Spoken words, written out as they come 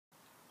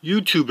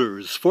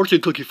YouTubers,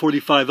 Fortune Cookie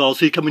 45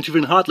 LC coming to you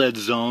in Hot Lead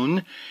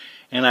Zone,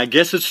 and I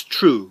guess it's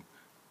true.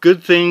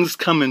 Good things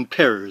come in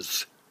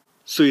pairs.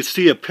 So you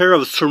see a pair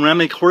of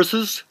ceramic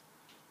horses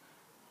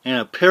and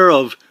a pair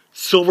of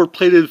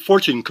silver-plated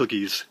fortune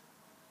cookies.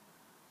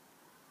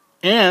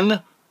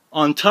 And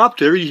on top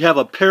there you have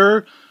a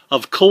pair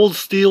of cold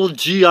steel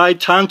GI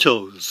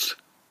Tontos.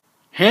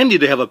 Handy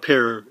to have a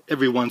pair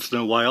every once in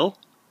a while.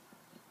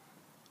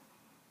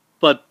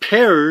 But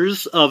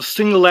pairs of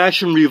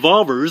single-action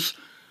revolvers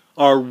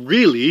are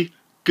really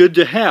good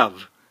to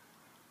have,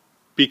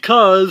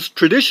 because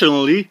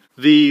traditionally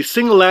the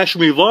single-action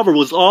revolver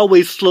was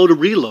always slow to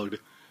reload,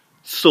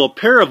 so a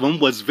pair of them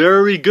was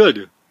very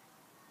good.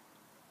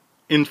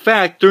 In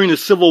fact, during the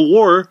Civil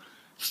War,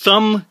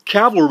 some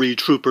cavalry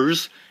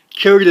troopers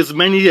carried as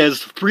many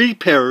as 3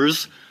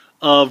 pairs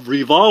of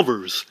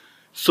revolvers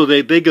so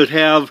that they could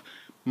have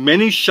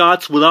many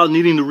shots without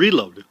needing to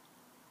reload.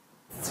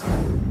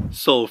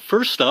 So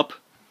first up,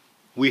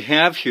 we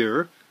have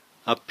here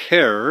a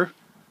pair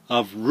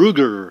of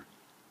Ruger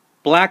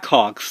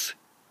Blackhawks,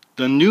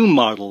 the new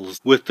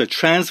models with the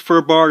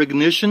transfer bar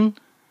ignition,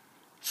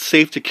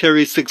 safe to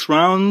carry 6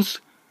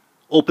 rounds,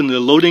 open the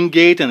loading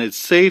gate and it's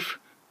safe,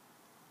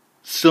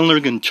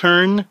 cylinder can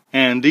turn,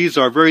 and these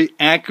are very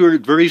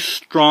accurate, very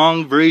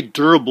strong, very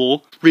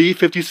durable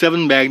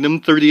 .357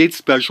 Magnum 38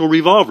 Special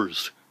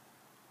revolvers.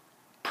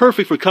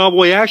 Perfect for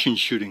cowboy action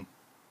shooting.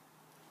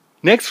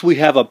 Next we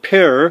have a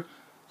pair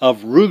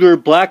of Ruger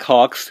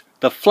Blackhawks,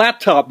 the flat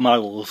top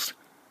models.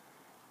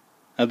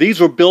 Now these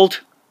were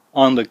built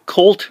on the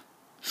Colt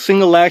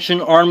single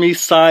action army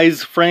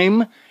size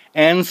frame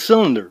and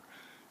cylinder.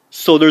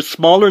 So they're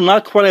smaller,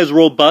 not quite as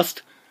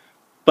robust,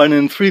 but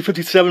in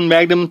 .357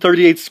 Magnum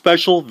 38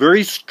 Special,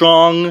 very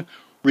strong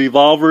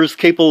revolvers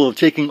capable of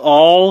taking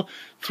all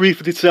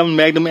 .357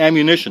 Magnum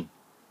ammunition.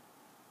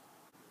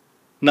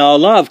 Now a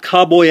lot of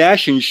cowboy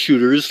action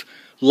shooters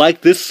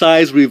like this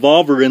size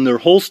revolver in their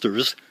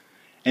holsters,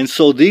 and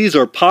so these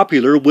are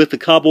popular with the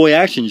cowboy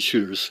action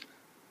shooters.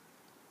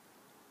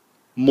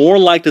 More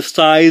like the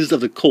size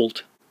of the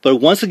Colt. But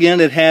once again,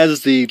 it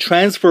has the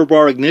transfer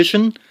bar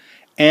ignition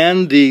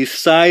and the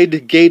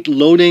side gate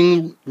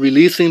loading,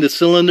 releasing the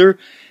cylinder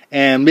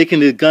and making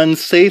the gun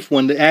safe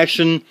when the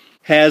action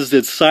has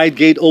its side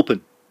gate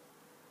open.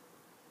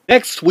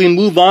 Next, we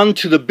move on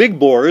to the big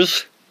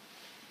bores.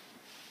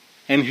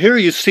 And here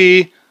you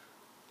see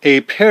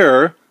a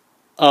pair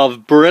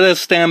of Beretta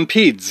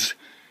Stampedes.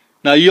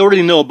 Now you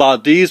already know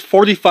about these,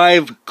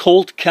 45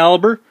 Colt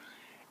caliber,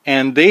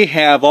 and they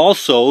have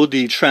also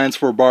the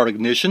transfer bar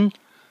ignition,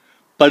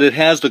 but it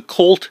has the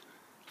Colt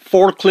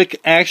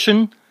 4-click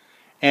action,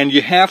 and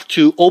you have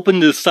to open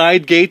the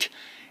side gate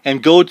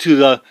and go to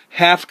the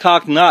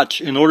half-cock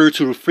notch in order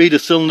to free the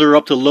cylinder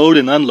up to load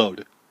and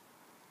unload.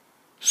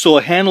 So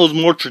it handles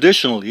more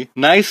traditionally.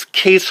 Nice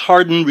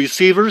case-hardened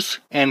receivers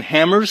and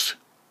hammers.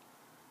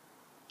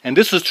 And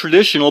this is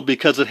traditional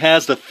because it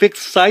has the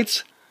fixed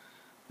sights,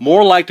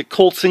 more like the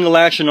Colt single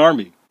action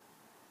army.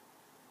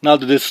 Now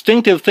the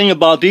distinctive thing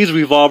about these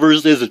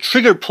revolvers is the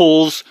trigger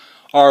pulls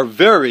are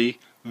very,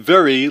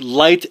 very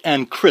light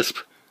and crisp.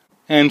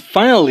 And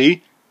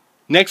finally,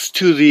 next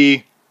to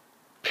the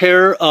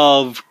pair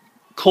of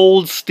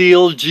cold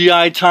steel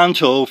GI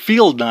Tonto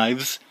field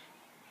knives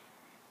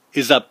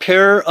is a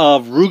pair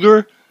of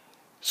Ruger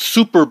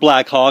Super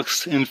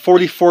Blackhawks in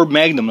 .44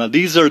 Magnum. Now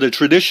these are the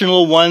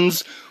traditional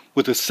ones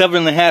with a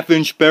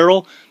 7.5-inch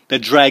barrel, the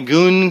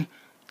Dragoon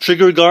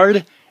trigger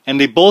guard, and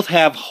they both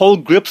have hoe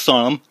grips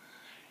on them.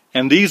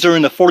 And these are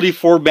in the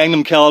 .44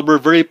 Magnum caliber,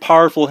 very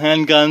powerful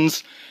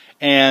handguns,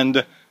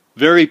 and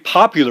very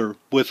popular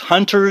with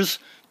hunters,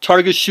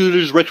 target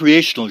shooters,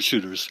 recreational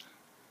shooters.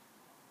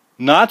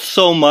 Not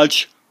so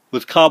much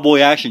with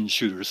cowboy action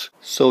shooters.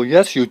 So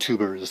yes,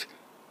 YouTubers,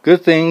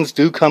 good things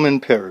do come in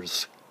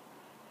pairs.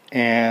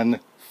 And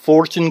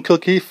Fortune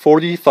Cookie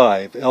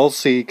 45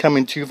 LC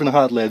coming to you from the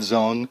Hot Lead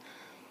Zone.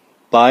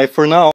 Bye for now.